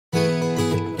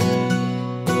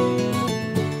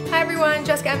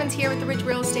Evans here with the Ridge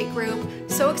Real Estate Group.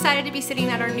 So excited to be sitting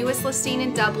at our newest listing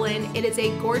in Dublin. It is a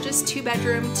gorgeous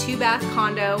 2-bedroom, 2-bath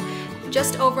condo,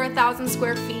 just over 1,000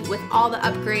 square feet with all the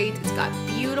upgrades. It's got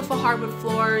beautiful hardwood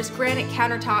floors, granite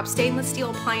countertops, stainless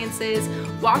steel appliances,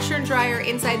 washer and dryer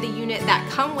inside the unit that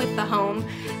come with the home,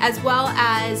 as well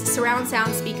as surround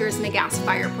sound speakers and a gas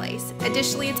fireplace.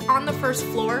 Additionally, it's on the first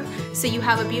floor, so you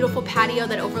have a beautiful patio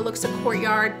that overlooks a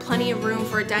courtyard, plenty of room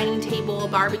for a dining table, a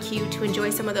barbecue to enjoy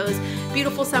some of those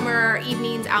beautiful summer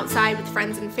evenings outside with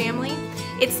friends and family.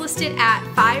 It's listed at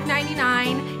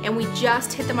 $599 and we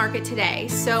just hit the market today.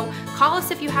 So call us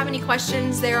if you have any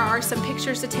questions. There are some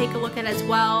pictures to take a look at as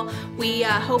well. We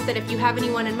hope that if you have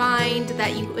anyone in mind that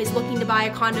is looking to buy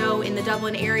a condo in the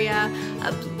Dublin area,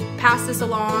 pass this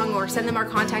along or send them our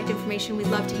contact information. We'd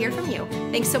love to hear from you.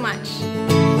 Thanks so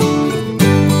much.